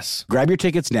less. Grab your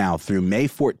tickets now through May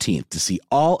 14th to see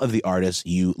all of the artists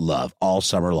you love all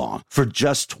summer long. For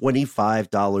just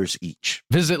 $25 each.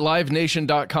 Visit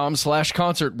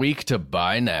livenation.com/concert week to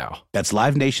buy now. That's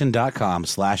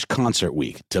livenation.com/concert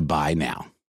week to buy now.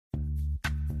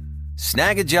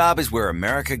 Snag a Job is where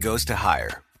America goes to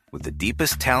hire, with the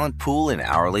deepest talent pool in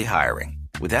hourly hiring.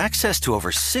 With access to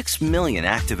over 6 million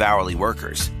active hourly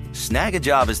workers, Snag a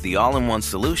Job is the all-in-one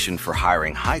solution for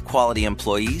hiring high-quality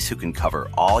employees who can cover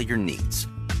all your needs.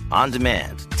 On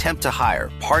demand, temp to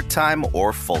hire, part-time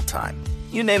or full-time.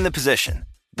 You name the position.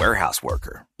 Warehouse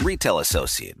worker, retail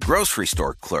associate, grocery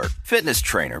store clerk, fitness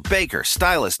trainer, baker,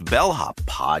 stylist, bellhop,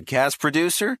 podcast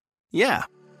producer? Yeah,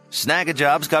 Snag a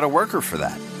Job's got a worker for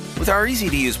that. With our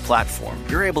easy-to-use platform,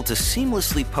 you're able to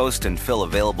seamlessly post and fill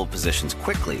available positions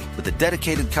quickly with a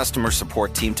dedicated customer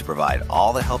support team to provide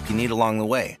all the help you need along the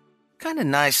way. Kind of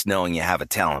nice knowing you have a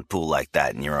talent pool like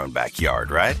that in your own backyard,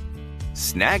 right?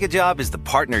 Snag a Job is the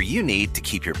partner you need to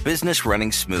keep your business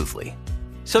running smoothly.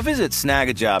 So visit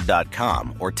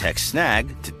snagajob.com or text snag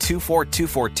to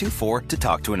 242424 to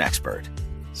talk to an expert.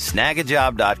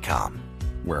 Snagajob.com,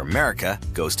 where America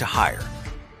goes to hire.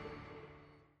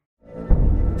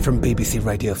 From BBC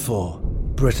Radio 4,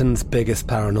 Britain's biggest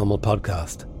paranormal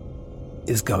podcast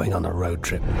is going on a road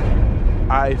trip.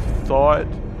 I thought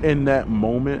in that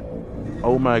moment,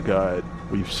 oh my God,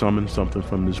 we've summoned something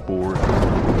from this board.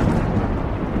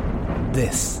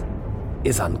 This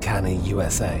is Uncanny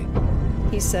USA.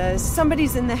 He says,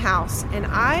 somebody's in the house, and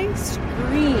I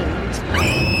screamed.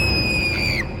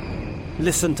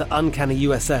 Listen to Uncanny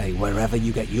USA wherever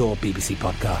you get your BBC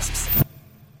podcasts,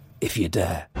 if you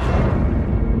dare.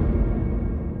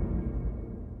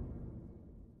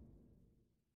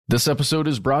 This episode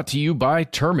is brought to you by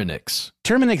Terminix.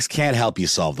 Terminix can't help you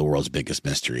solve the world's biggest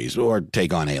mysteries or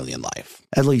take on alien life.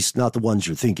 At least not the ones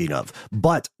you're thinking of.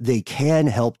 But they can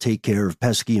help take care of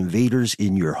pesky invaders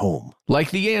in your home.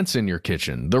 Like the ants in your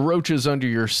kitchen, the roaches under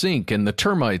your sink, and the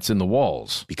termites in the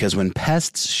walls. Because when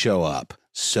pests show up,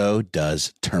 so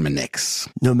does Terminix.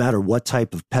 No matter what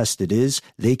type of pest it is,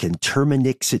 they can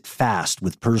Terminix it fast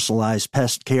with personalized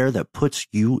pest care that puts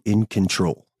you in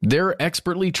control. Their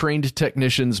expertly trained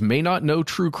technicians may not know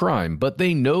true crime, but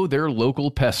they know their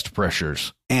local pest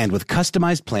pressures. And with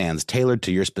customized plans tailored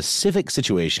to your specific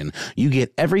situation, you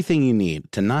get everything you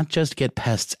need to not just get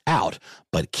pests out,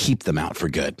 but keep them out for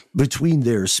good. Between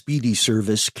their speedy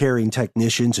service, caring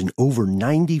technicians, and over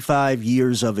 95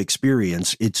 years of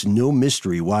experience, it's no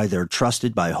mystery why they're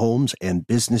trusted by homes and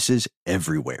businesses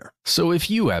everywhere. So if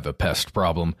you have a pest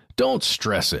problem, don't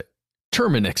stress it.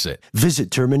 Terminix it. Visit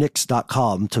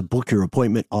Terminix.com to book your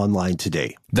appointment online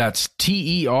today. That's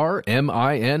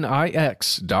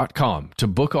TERMINIX.com to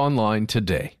book online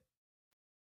today.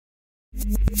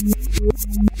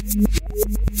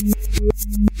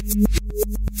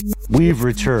 We've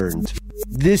returned.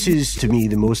 This is, to me,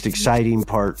 the most exciting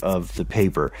part of the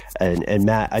paper. And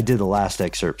Matt, I did the last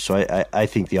excerpt, so I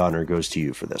think the honor goes to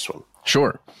you for this one.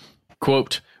 Sure.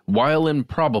 Quote, while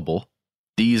improbable,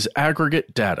 these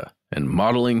aggregate data and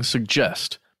modeling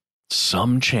suggest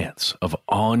some chance of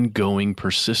ongoing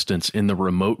persistence in the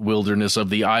remote wilderness of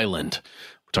the island.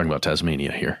 We're talking about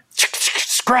Tasmania here.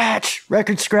 Scratch!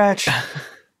 Record scratch!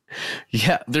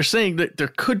 Yeah, they're saying that there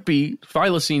could be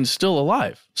thylacines still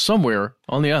alive somewhere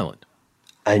on the island.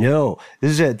 I know.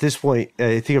 This is at this point,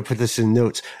 I think I put this in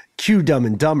notes. Cue Dumb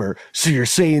and Dumber. So you're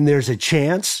saying there's a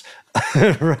chance?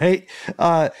 Right?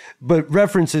 But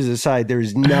references aside, there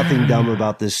is nothing dumb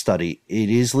about this study. It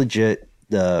is legit.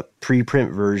 The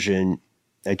preprint version,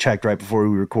 I checked right before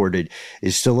we recorded,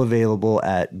 is still available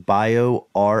at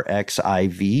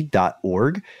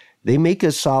biorxiv.org. They make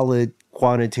a solid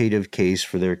quantitative case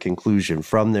for their conclusion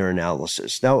from their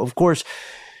analysis. Now, of course,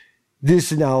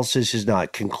 this analysis is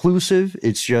not conclusive.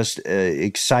 It's just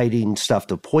exciting stuff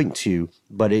to point to,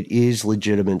 but it is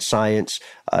legitimate science.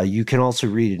 You can also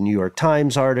read a New York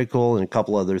Times article and a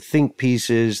couple other think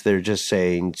pieces. They're just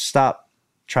saying, stop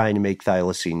trying to make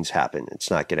thylacines happen. It's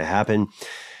not going to happen.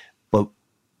 But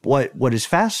what is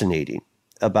fascinating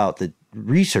about the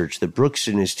research that Brooks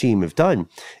and his team have done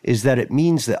is that it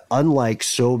means that unlike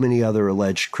so many other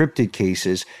alleged cryptid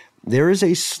cases, there is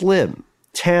a slim,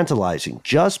 tantalizing,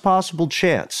 just possible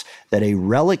chance that a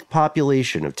relic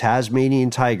population of Tasmanian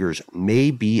tigers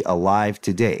may be alive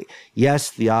today.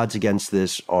 Yes, the odds against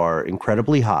this are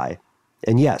incredibly high.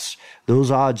 And yes,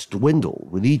 those odds dwindle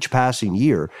with each passing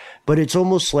year, but it's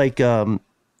almost like it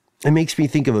makes me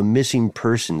think of a missing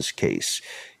persons case.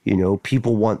 You know,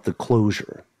 people want the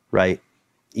closure, right?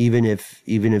 Even if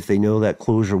they know that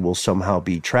closure will somehow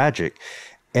be tragic.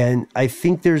 And I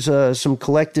think there's some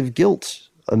collective guilt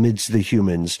amidst the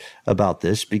humans about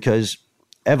this because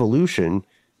evolution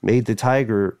made the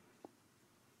tiger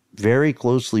very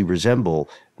closely resemble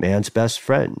man's best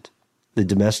friend, the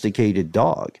domesticated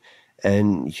dog.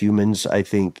 And humans, I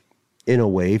think, in a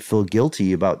way, feel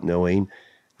guilty about knowing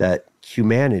that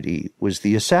humanity was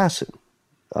the assassin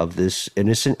of this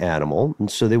innocent animal,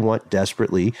 and so they want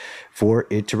desperately for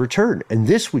it to return. And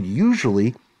this would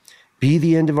usually be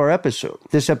the end of our episode.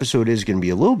 This episode is going to be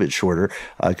a little bit shorter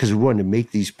because we wanted to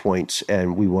make these points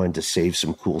and we wanted to save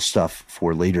some cool stuff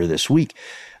for later this week.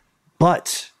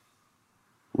 But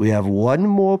we have one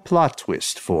more plot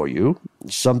twist for you,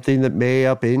 something that may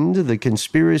upend the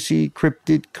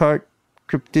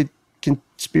cryptid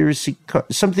conspiracy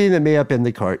cart, something that may upend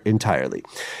the cart entirely.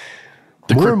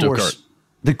 The crypto cart.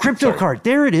 The crypto cart.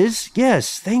 There it is.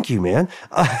 Yes. Thank you, man.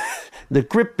 The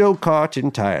crypto cart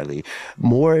entirely.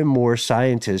 More and more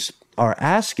scientists are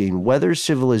asking whether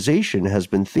civilization has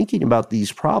been thinking about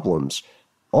these problems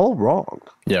all wrong.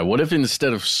 Yeah. What if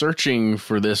instead of searching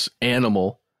for this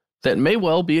animal that may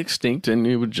well be extinct and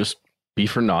it would just be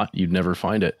for naught, you'd never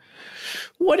find it?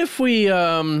 What if we,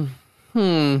 what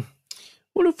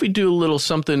if we do a little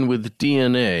something with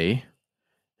DNA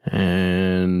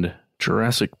and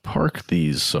Jurassic Park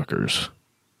these suckers?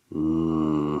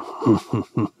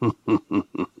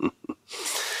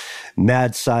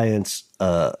 Mad science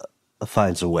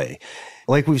finds a way.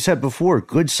 Like we've said before,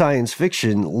 good science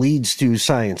fiction leads to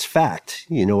science fact.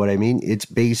 You know what I mean? It's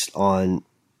based on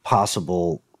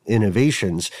possible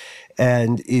innovations.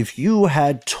 And if you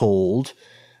had told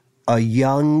a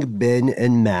young Ben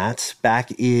and Matt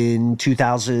back in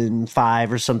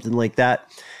 2005 or something like that,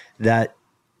 that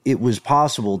it was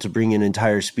possible to bring an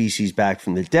entire species back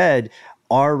from the dead,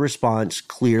 our response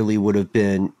clearly would have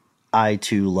been, I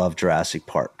too love Jurassic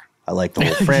Park. I like the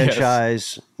whole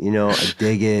franchise. Yes. You know, I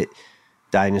dig it.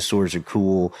 Dinosaurs are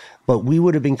cool. But we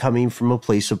would have been coming from a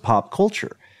place of pop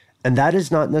culture. And that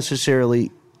is not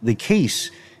necessarily the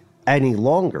case any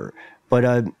longer.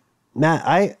 But Matt,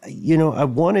 I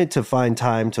wanted to find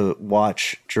time to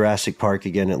watch Jurassic Park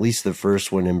again, at least the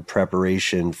first one, in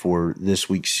preparation for this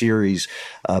week's series.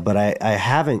 But I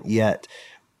haven't yet.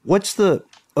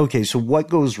 So what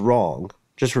goes wrong?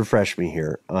 Just refresh me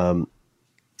here.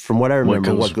 From what I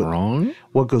remember,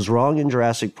 what goes wrong in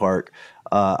Jurassic Park?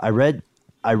 I read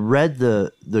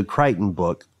the Crichton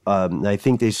book. I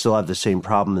think they still have the same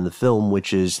problem in the film,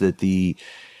 which is that the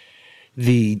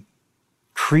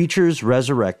creatures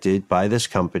resurrected by this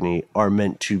company are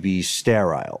meant to be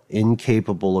sterile,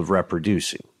 incapable of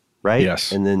reproducing, right?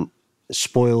 Yes. And then,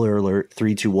 spoiler alert,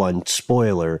 3, 2, 1,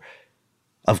 spoiler,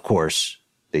 of course,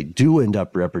 they do end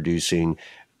up reproducing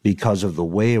because of the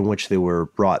way in which they were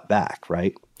brought back,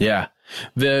 right? Yeah.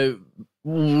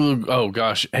 Oh,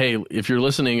 gosh. Hey, if you're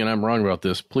listening and I'm wrong about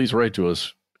this, please write to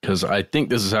us, because I think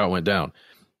this is how it went down.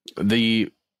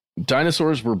 The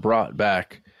dinosaurs were brought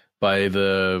back by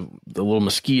the little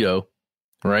mosquito,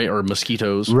 right? Or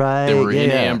mosquitoes. Right. They were in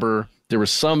amber. There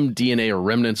was some DNA or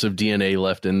remnants of DNA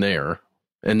left in there.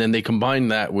 And then they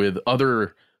combined that with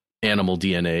other animal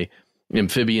DNA,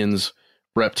 amphibians,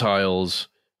 reptiles,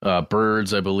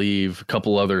 birds, I believe, a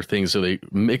couple other things. So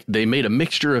they made a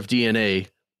mixture of DNA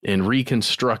and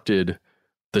reconstructed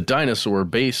the dinosaur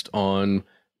based on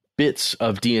bits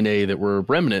of DNA that were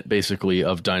remnant, basically,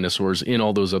 of dinosaurs in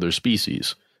all those other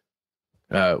species.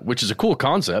 Which is a cool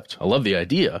concept. I love the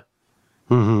idea.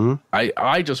 Mm-hmm.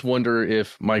 I just wonder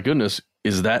if, my goodness,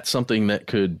 is that something that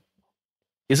could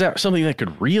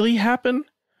really happen?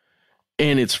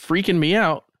 And it's freaking me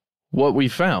out what we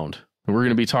found. We're going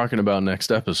to be talking about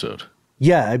next episode.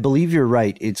 Yeah, I believe you're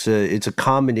right. It's a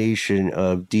combination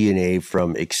of DNA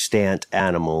from extant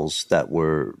animals that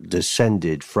were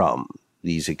descended from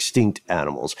these extinct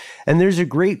animals. And there's a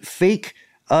great fake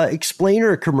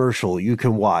explainer commercial you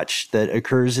can watch that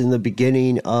occurs in the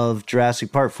beginning of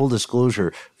Jurassic Park. Full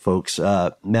disclosure, folks,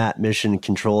 Matt, Mission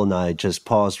Control, and I just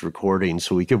paused recording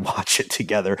so we could watch it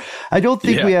together. I don't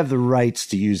think we have the rights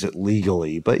to use it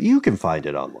legally, but you can find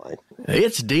it online.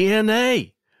 It's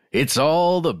DNA. It's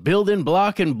all the building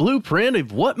block and blueprint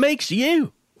of what makes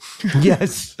you.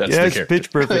 Yes, That's yes, the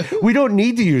pitch perfect. We don't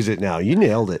need to use it now. You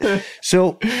nailed it.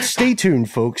 So stay tuned,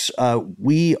 folks.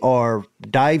 We are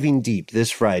diving deep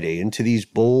this Friday into these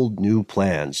bold new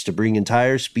plans to bring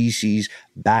entire species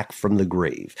back from the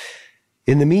grave.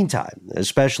 In the meantime,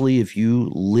 especially if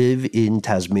you live in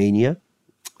Tasmania,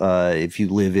 if you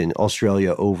live in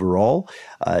Australia overall,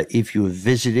 if you have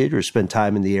visited or spent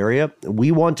time in the area, we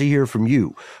want to hear from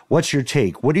you. What's your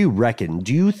take? What do you reckon?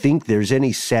 Do you think there's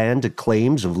any sand to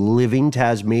claims of living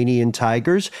Tasmanian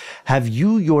tigers? Have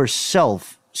you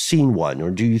yourself seen one? Or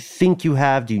do you think you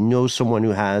have? Do you know someone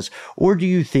who has? Or do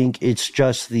you think it's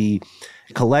just the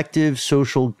collective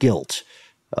social guilt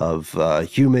of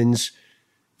humans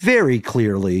very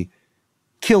clearly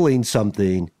killing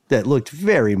something that looked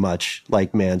very much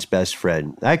like man's best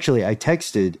friend? Actually, I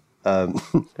texted I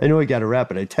know I got to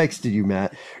wrap it. I texted you,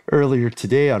 Matt, earlier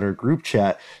today on our group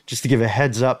chat just to give a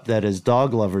heads up that as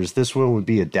dog lovers, this one would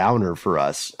be a downer for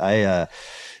us. I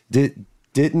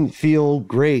didn't feel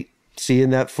great seeing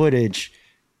that footage,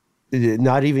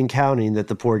 not even counting that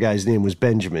the poor guy's name was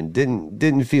Benjamin.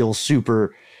 Didn't feel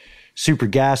super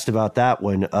gassed about that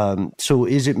one. So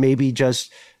is it maybe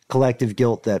just collective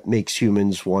guilt that makes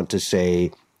humans want to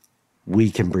say,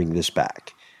 we can bring this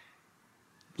back?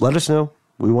 Let us know.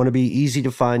 We want to be easy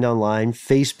to find online.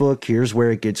 Facebook, here's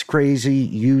where it gets crazy.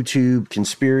 YouTube,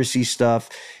 conspiracy stuff.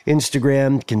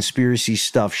 Instagram, conspiracy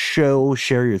stuff show.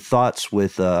 Share your thoughts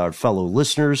with our fellow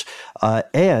listeners.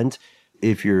 And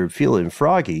if you're feeling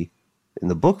froggy in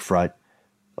the book front,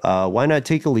 why not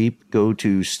take a leap? Go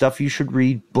to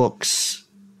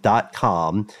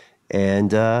stuffyoushouldreadbooks.com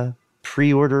and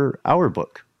pre-order our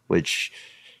book, which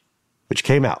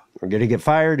came out. We're going to get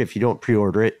fired if you don't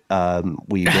pre-order it.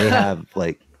 We may have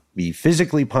be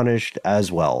physically punished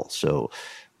as well. So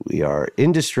we are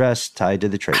in distress, tied to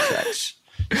the train tracks.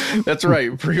 That's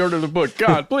right. Pre-order the book.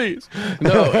 God, please.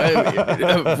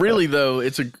 No, really though,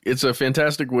 it's a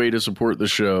fantastic way to support the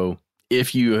show.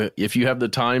 If you have the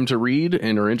time to read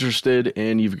and are interested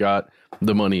and you've got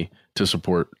the money to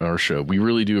support our show, we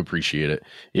really do appreciate it.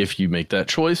 If you make that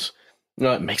choice,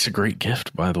 it makes a great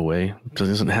gift, by the way. It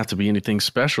doesn't have to be anything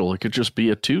special. It could just be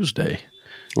a Tuesday.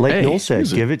 Like Noel said,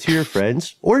 give it to your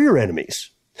friends or your enemies.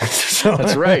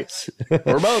 That's right.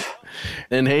 Or both.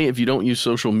 And hey, if you don't use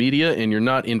social media and you're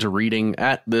not into reading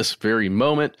at this very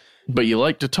moment, but you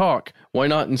like to talk, why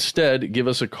not instead give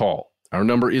us a call? Our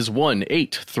number is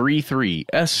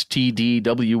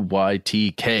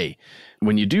 1-833-STDWYTK.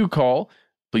 When you do call,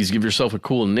 please give yourself a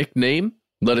cool nickname.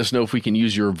 Let us know if we can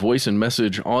use your voice and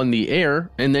message on the air,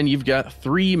 and then you've got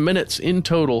 3 minutes in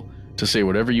total to say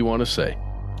whatever you want to say.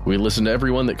 We listen to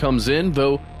everyone that comes in,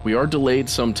 though we are delayed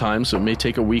sometimes, so it may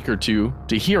take a week or two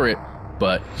to hear it,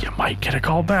 but you might get a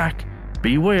call back.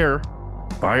 Beware.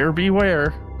 Buyer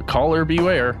beware. Caller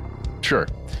beware. Sure.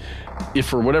 If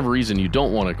for whatever reason you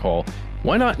don't want to call,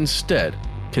 why not instead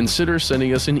consider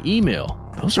sending us an email?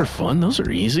 Those are fun. Those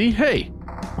are easy. Hey,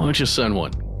 why don't you send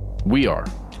one? We are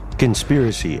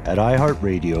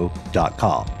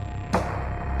conspiracy@iheartradio.com.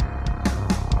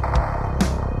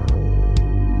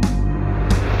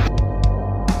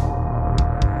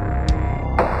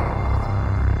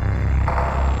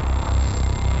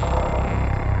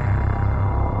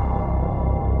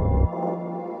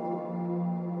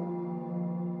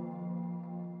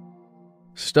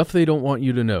 Stuff They Don't Want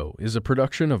You to Know is a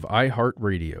production of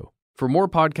iHeartRadio. For more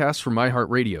podcasts from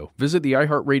iHeartRadio, visit the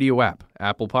iHeartRadio app,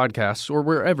 Apple Podcasts, or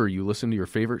wherever you listen to your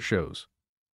favorite shows.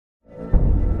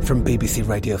 From BBC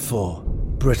Radio 4,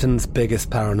 Britain's biggest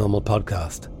paranormal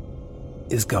podcast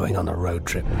is going on a road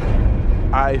trip.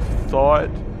 I thought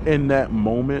in that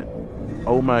moment,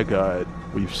 oh my God,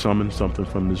 we've summoned something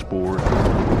from this board.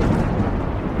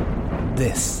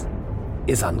 This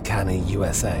is Uncanny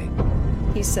USA.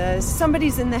 He says,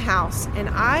 somebody's in the house, and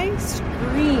I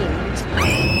screamed.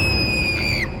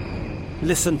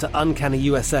 Listen to Uncanny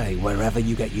USA wherever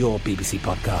you get your BBC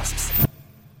podcasts,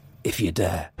 if you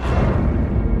dare.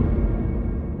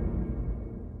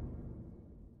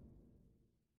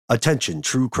 Attention,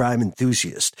 true crime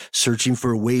enthusiast. Searching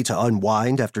for a way to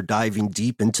unwind after diving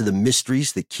deep into the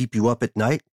mysteries that keep you up at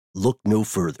night? Look no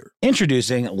further.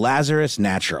 Introducing Lazarus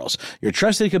Naturals, your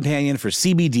trusted companion for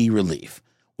CBD relief.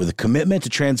 With a commitment to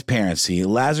transparency,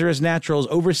 Lazarus Naturals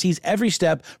oversees every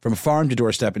step from farm to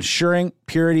doorstep, ensuring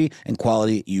purity and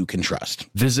quality you can trust.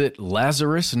 Visit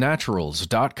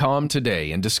LazarusNaturals.com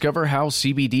today and discover how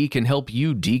CBD can help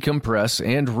you decompress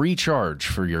and recharge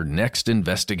for your next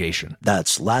investigation.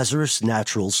 That's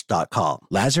LazarusNaturals.com.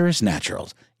 Lazarus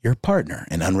Naturals, your partner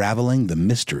in unraveling the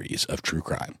mysteries of true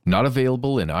crime. Not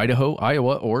available in Idaho,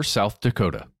 Iowa, or South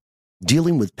Dakota.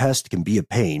 Dealing with pests can be a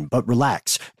pain, but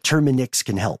relax. Terminix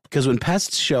can help. Because when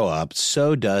pests show up,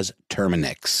 so does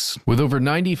Terminix. With over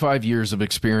 95 years of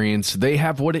experience, they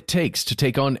have what it takes to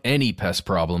take on any pest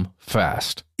problem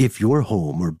fast. If your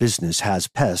home or business has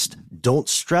pests, don't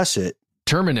stress it.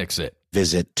 Terminix it.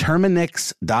 Visit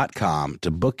Terminix.com to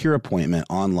book your appointment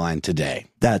online today.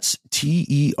 That's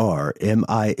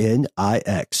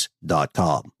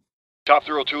TERMINIX.com. Top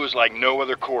Thrill 2 is like no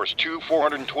other course. 2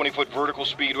 420-foot vertical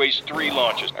speedways, 3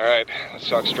 launches. All right, let's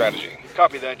talk strategy.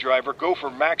 Copy that, driver. Go for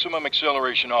maximum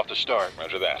acceleration off the start.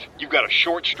 Roger that. You've got a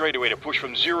short straightaway to push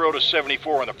from 0 to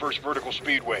 74 on the first vertical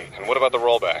speedway. And what about the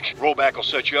rollback? Rollback will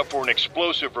set you up for an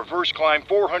explosive reverse climb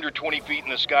 420 feet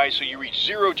in the sky so you reach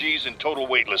 0 Gs in total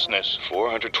weightlessness.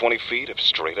 420 feet of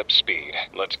straight-up speed.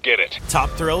 Let's get it.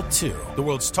 Top Thrill 2, the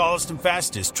world's tallest and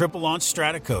fastest triple-launch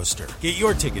strata coaster. Get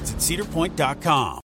your tickets at cedarpoint.com.